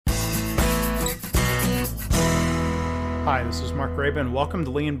Hi, this is Mark Graban. Welcome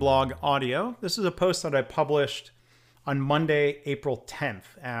to Lean Blog Audio. This is a post that I published on Monday, April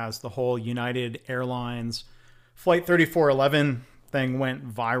 10th, as the whole United Airlines Flight 3411 thing went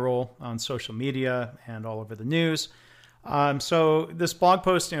viral on social media and all over the news. So this blog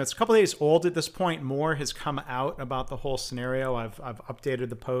post, it's a couple days old at this point. More has come out about the whole scenario. I've updated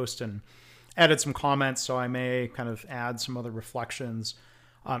the post and added some comments, so I may kind of add some other reflections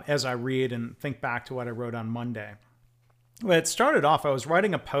as I read and think back to what I wrote on Monday. But it started off, I was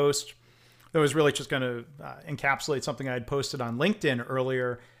writing a post that was really just going to encapsulate something I had posted on LinkedIn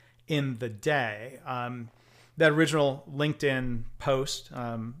earlier in the day. That original LinkedIn post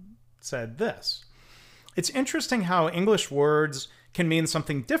said this: "It's interesting how English words can mean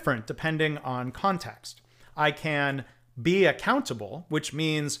something different depending on context. I can be accountable, which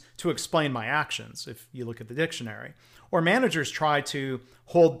means to explain my actions, if you look at the dictionary. Or managers try to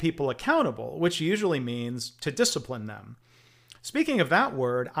hold people accountable, which usually means to discipline them. Speaking of that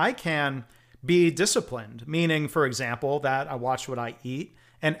word, I can be disciplined, meaning, for example, that I watch what I eat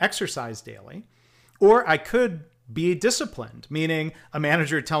and exercise daily. Or I could be disciplined, meaning a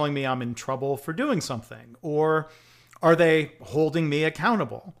manager telling me I'm in trouble for doing something. Or are they holding me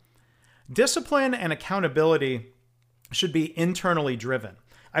accountable? Discipline and accountability should be internally driven.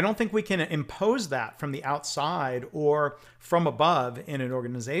 I don't think we can impose that from the outside or from above in an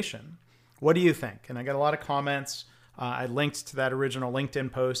organization. What do you think?" And I got a lot of comments. I linked to that original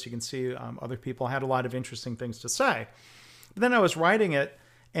LinkedIn post. You can see other people had a lot of interesting things to say. But then I was writing it,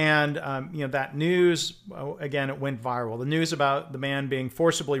 and that news, again, it went viral. The news about the man being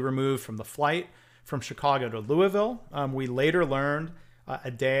forcibly removed from the flight from Chicago to Louisville. We later learned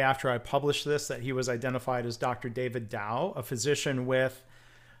a day after I published this that he was identified as Dr. David Dow, a physician with,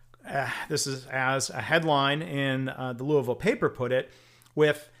 this is as a headline in the Louisville paper put it,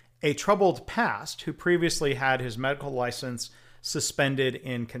 with a troubled past, who previously had his medical license suspended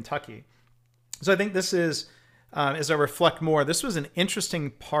in Kentucky. So I think this is, as I reflect more, this was an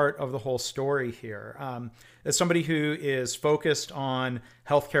interesting part of the whole story here. As somebody who is focused on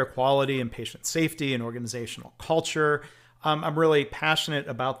healthcare quality and patient safety and organizational culture, I'm really passionate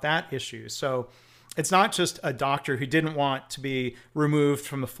about that issue. So it's not just a doctor who didn't want to be removed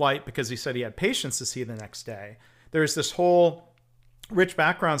from the flight because he said he had patients to see the next day. There's this whole rich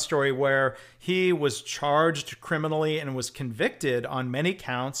background story where he was charged criminally and was convicted on many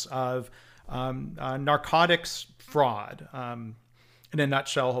counts of narcotics fraud. In a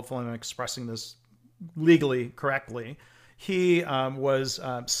nutshell, hopefully I'm expressing this legally correctly. He was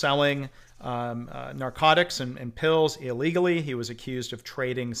selling narcotics and pills illegally. He was accused of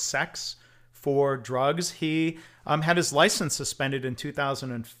trading sex for drugs. He had his license suspended in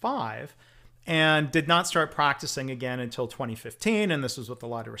 2005 and did not start practicing again until 2015. And this was with a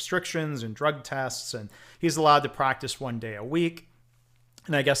lot of restrictions and drug tests. And he's allowed to practice 1 day a week.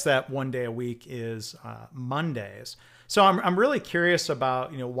 And I guess that 1 day a week is Mondays. So I'm really curious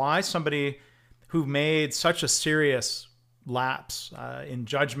about why somebody who made such a serious lapse in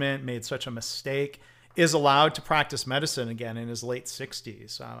judgment, made such a mistake, is allowed to practice medicine again in his late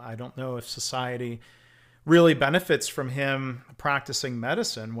 60s. I don't know if society really benefits from him practicing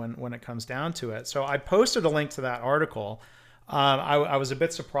medicine when it comes down to it. So I posted a link to that article. I was a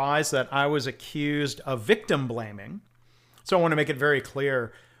bit surprised that I was accused of victim blaming. So I want to make it very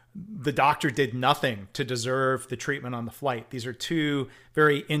clear, the doctor did nothing to deserve the treatment on the flight. These are two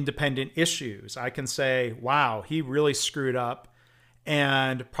very independent issues. I can say, wow, he really screwed up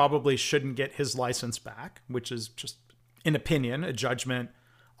and probably shouldn't get his license back, which is just an opinion, a judgment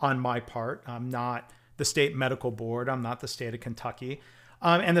on my part. I'm not the state medical board. I'm not the state of Kentucky.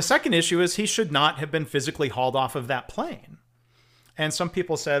 And the second issue is he should not have been physically hauled off of that plane. And some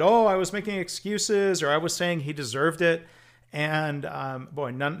people said, oh, I was making excuses, or I was saying he deserved it. And boy,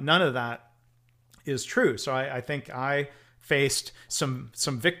 none of that is true. So I think I faced some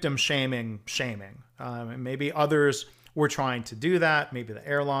victim shaming. And maybe others were trying to do that. Maybe the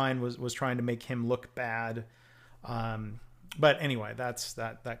airline was trying to make him look bad. But anyway,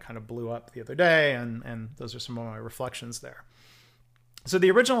 that kind of blew up the other day, and those are some of my reflections there. So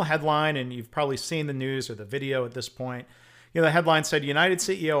the original headline, and you've probably seen the news or the video at this point, the headline said, United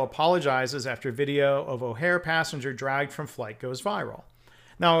CEO apologizes after video of O'Hare passenger dragged from flight goes viral.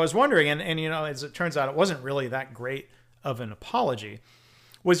 Now, I was wondering, and as it turns out, it wasn't really that great of an apology.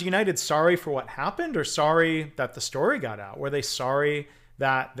 Was United sorry for what happened, or sorry that the story got out? Were they sorry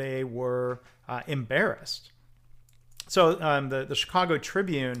that they were embarrassed? So the Chicago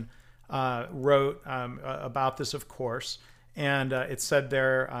Tribune wrote about this, of course, and it said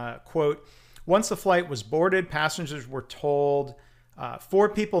there, quote, once the flight was boarded, passengers were told 4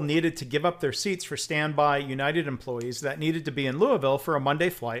 people needed to give up their seats for standby United employees that needed to be in Louisville for a Monday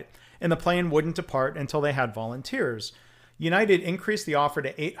flight, and the plane wouldn't depart until they had volunteers. United increased the offer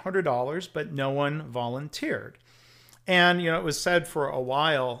to $800, but no one volunteered. And, it was said for a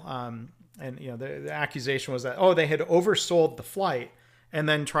while, and, the accusation was that, they had oversold the flight and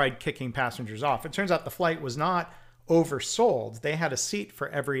then tried kicking passengers off. It turns out the flight was not oversold. They had a seat for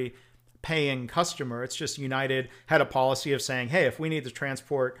every paying customer. It's just United had a policy of saying, hey, if we need to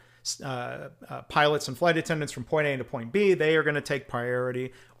transport pilots and flight attendants from point A to point B, they are going to take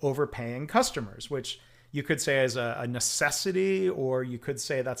priority over paying customers, which you could say is a necessity, or you could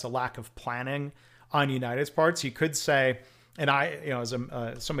say that's a lack of planning on United's parts. You could say, and I, as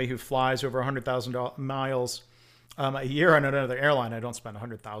somebody who flies over 100,000 miles a year on another airline, I don't spend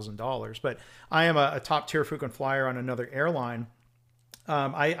 $100,000, but I am a top tier frequent flyer on another airline.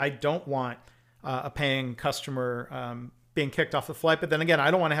 I don't want a paying customer being kicked off the flight. But then again,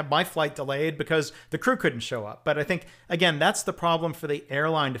 I don't want to have my flight delayed because the crew couldn't show up. But I think, again, that's the problem for the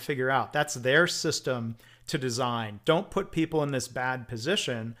airline to figure out. That's their system to design. Don't put people in this bad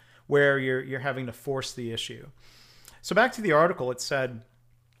position where you're having to force the issue. So back to the article, it said,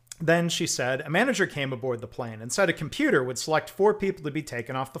 then she said, a manager came aboard the plane and said a computer would select 4 people to be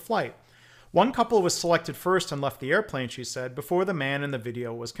taken off the flight. One couple was selected first and left the airplane, she said, before the man in the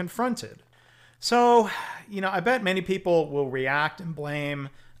video was confronted. So, I bet many people will react and blame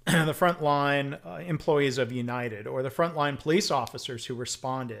the frontline employees of United or the frontline police officers who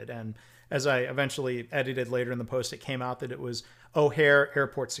responded. And as I eventually edited later in the post, it came out that it was O'Hare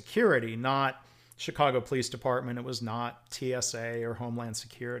Airport Security, not Chicago Police Department. It was not TSA or Homeland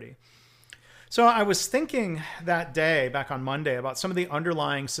Security. So I was thinking that day, back on Monday, about some of the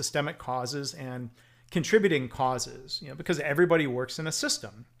underlying systemic causes and contributing causes, because everybody works in a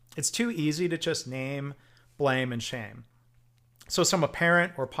system. It's too easy to just name, blame, and shame. So some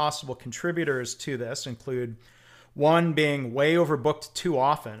apparent or possible contributors to this include one, being way overbooked too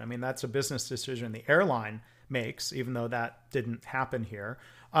often. I mean, that's a business decision the airline makes, even though that didn't happen here.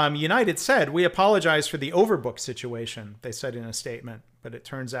 United said, we apologize for the overbooked situation, they said in a statement, but it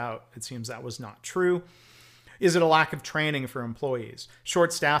turns out, it seems that was not true. Is it a lack of training for employees?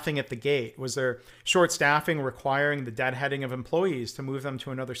 Short staffing at the gate? Was there short staffing requiring the deadheading of employees to move them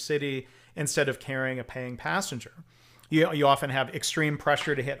to another city instead of carrying a paying passenger? You often have extreme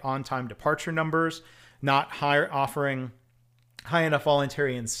pressure to hit on-time departure numbers, not offering high enough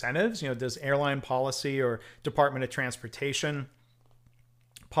voluntary incentives. Does airline policy or Department of Transportation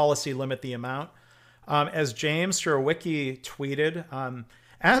policy limit the amount? As James Surowiecki tweeted,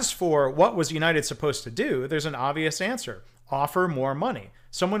 as for what was United supposed to do, there's an obvious answer. Offer more money.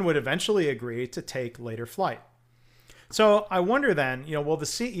 Someone would eventually agree to take later flight. So I wonder then, will the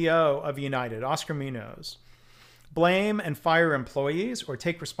CEO of United, Oscar Munoz, blame and fire employees or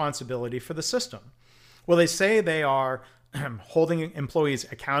take responsibility for the system? Will they say they are holding employees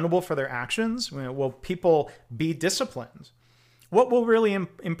accountable for their actions? Will people be disciplined? What will really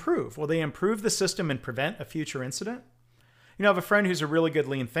improve? Will they improve the system and prevent a future incident? I have a friend who's a really good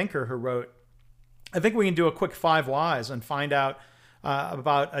lean thinker who wrote, I think we can do a quick 5 whys and find out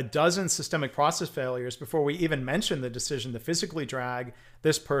about a dozen systemic process failures before we even mention the decision to physically drag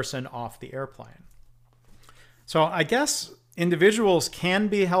this person off the airplane. So I guess individuals can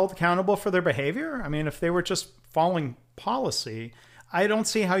be held accountable for their behavior. I mean, if they were just following policy, I don't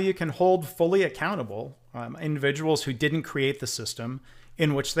see how you can hold fully accountable individuals who didn't create the system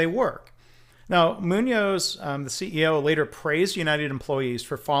in which they work. Now, Munoz, the CEO, later praised United employees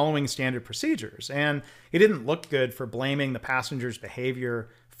for following standard procedures, and it didn't look good for blaming the passengers' behavior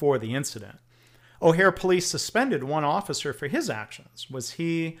for the incident. O'Hare Police suspended one officer for his actions. Was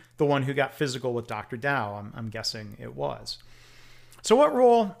he the one who got physical with Dr. Dow? I'm guessing it was. So what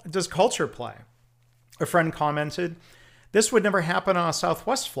role does culture play? A friend commented, this would never happen on a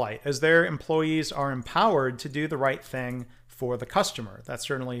Southwest flight, as their employees are empowered to do the right thing for the customer. That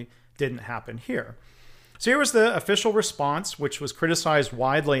certainly didn't happen here. So here was the official response, which was criticized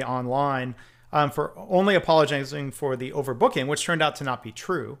widely online for only apologizing for the overbooking, which turned out to not be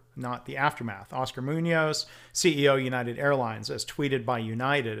true, not the aftermath. Oscar Munoz, CEO United Airlines, as tweeted by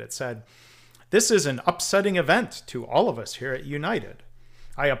United, it said, this is an upsetting event to all of us here at United.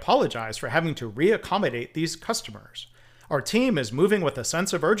 I apologize for having to reaccommodate these customers. Our team is moving with a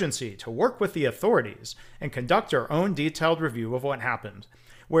sense of urgency to work with the authorities and conduct our own detailed review of what happened.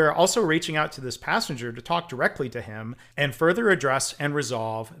 We're also reaching out to this passenger to talk directly to him and further address and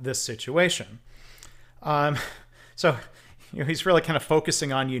resolve this situation. So he's really kind of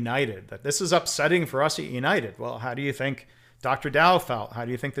focusing on United, that this is upsetting for us at United. Well, how do you think Dr. Dow felt? How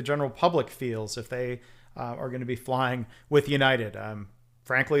do you think the general public feels if they are going to be flying with United.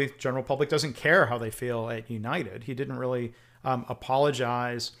 Frankly, general public doesn't care how they feel at United. He didn't really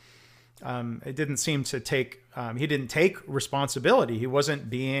apologize. It didn't seem to take, he didn't take responsibility. He wasn't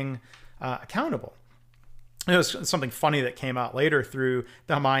being accountable. It was something funny that came out later through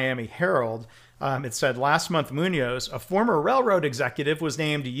the Miami Herald. It said, last month, Munoz, a former railroad executive, was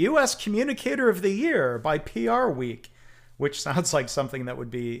named U.S. Communicator of the Year by PR Week, which sounds like something that would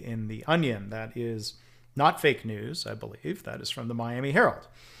be in The Onion. That is not fake news, I believe. That is from the Miami Herald.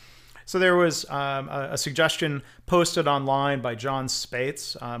 So there was a suggestion posted online by John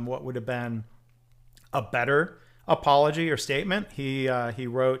Spates, what would have been a better apology or statement. He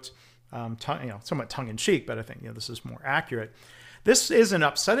wrote, somewhat tongue-in-cheek, but I think this is more accurate. This is an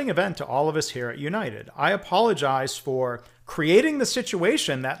upsetting event to all of us here at United. I apologize for creating the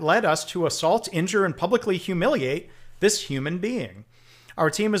situation that led us to assault, injure, and publicly humiliate this human being.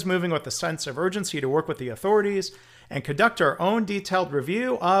 Our team is moving with a sense of urgency to work with the authorities and conduct our own detailed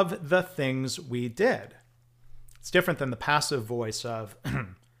review of the things we did. It's different than the passive voice of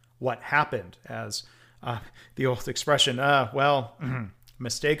what happened, as the old expression,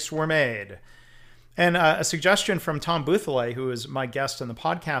 mistakes were made. And a suggestion from Tom Bouthillet, who is my guest on the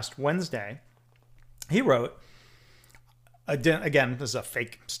podcast Wednesday, he wrote, again, this is a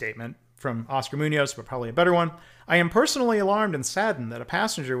fake statement from Oscar Munoz, but probably a better one. I am personally alarmed and saddened that a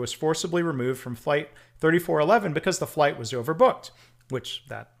passenger was forcibly removed from Flight 3411 because the flight was overbooked, which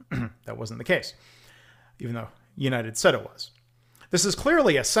that wasn't the case, even though United said it was. This is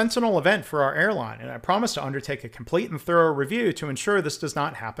clearly a sentinel event for our airline, and I promise to undertake a complete and thorough review to ensure this does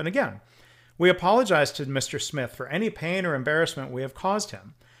not happen again. We apologize to Mr. Smith for any pain or embarrassment we have caused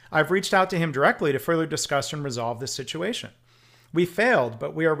him. I've reached out to him directly to further discuss and resolve this situation. We failed,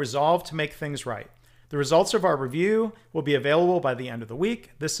 but we are resolved to make things right. The results of our review will be available by the end of the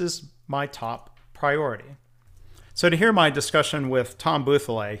week. This is my top priority. So to hear my discussion with Tom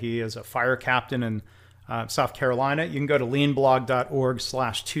Bouthillet, he is a fire captain in South Carolina. You can go to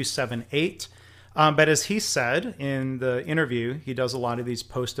leanblog.org/278. But as he said in the interview, he does a lot of these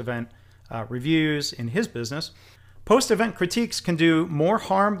post-event reviews in his business. Post-event critiques can do more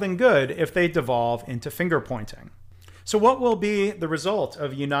harm than good if they devolve into finger pointing. So what will be the result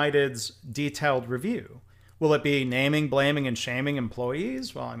of United's detailed review? Will it be naming, blaming, and shaming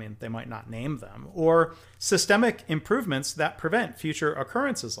employees? Well, I mean, they might not name them. Or systemic improvements that prevent future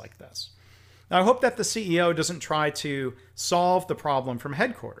occurrences like this? Now, I hope that the CEO doesn't try to solve the problem from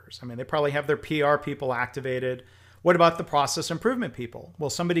headquarters. I mean, they probably have their PR people activated. What about the process improvement people? Will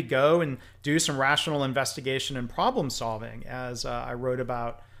somebody go and do some rational investigation and problem solving, as I wrote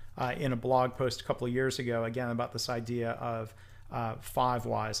about in a blog post a couple of years ago, again, about this idea of 5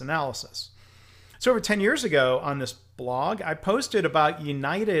 whys analysis. So over 10 years ago on this blog, I posted about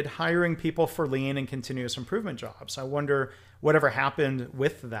United hiring people for lean and continuous improvement jobs. I wonder whatever happened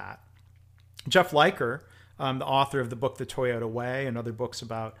with that. Jeff Liker, the author of the book The Toyota Way and other books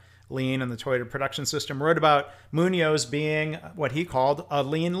about lean and the Toyota production system, wrote about Munoz being what he called a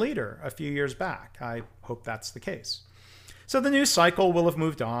lean leader a few years back. I hope that's the case. So the news cycle will have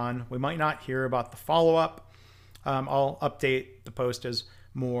moved on. We might not hear about the follow-up. I'll update the post as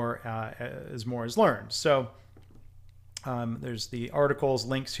more is learned. So there's the articles,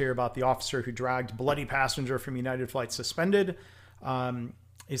 links here about the officer who dragged bloody passenger from United flight suspended.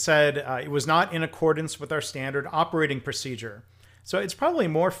 He said it was not in accordance with our standard operating procedure. So it's probably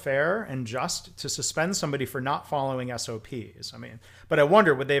more fair and just to suspend somebody for not following SOPs. I mean, but I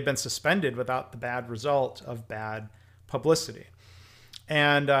wonder, would they have been suspended without the bad result of bad publicity?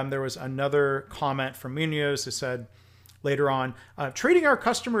 And there was another comment from Munoz who said later on, treating our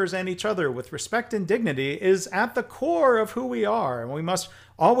customers and each other with respect and dignity is at the core of who we are. And we must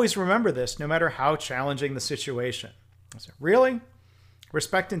always remember this, no matter how challenging the situation. I said, really?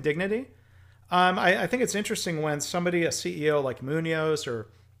 Respect and dignity? I think it's interesting when somebody, a CEO like Munoz or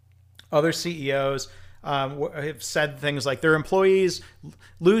other CEOs, have said things like their employees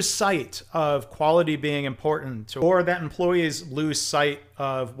lose sight of quality being important, or that employees lose sight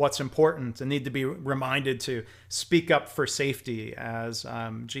of what's important and need to be reminded to speak up for safety, as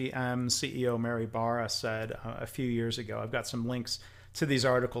GM CEO Mary Barra said a few years ago. I've got some links to these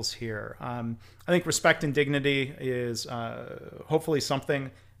articles here. I think respect and dignity is hopefully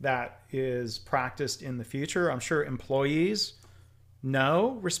something that is practiced in the future. I'm sure employees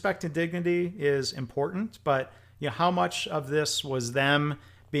know respect and dignity is important, but how much of this was them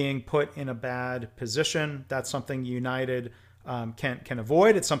being put in a bad position? That's something United can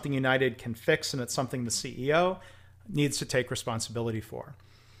avoid. It's something United can fix, and it's something the CEO needs to take responsibility for.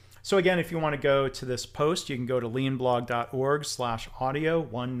 So again, if you want to go to this post, you can go to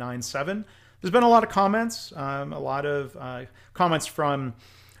leanblog.org/audio197. there's been a lot of comments, comments from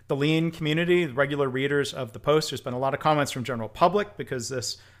the Lean community, the regular readers of the Post. There's been a lot of comments from general public because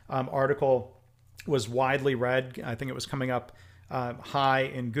this article was widely read. I think it was coming up high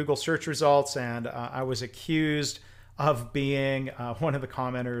in Google search results, and I was accused of being one of the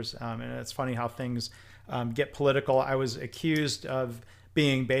commenters. And it's funny how things get political. I was accused of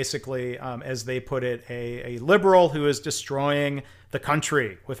being basically, as they put it, a liberal who is destroying the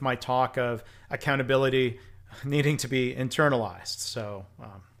country with my talk of accountability needing to be internalized. So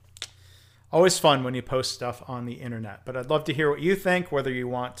always fun when you post stuff on the internet. But I'd love to hear what you think, whether you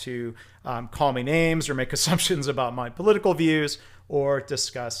want to call me names or make assumptions about my political views or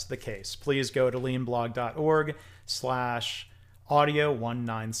discuss the case. Please go to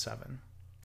leanblog.org/audio197.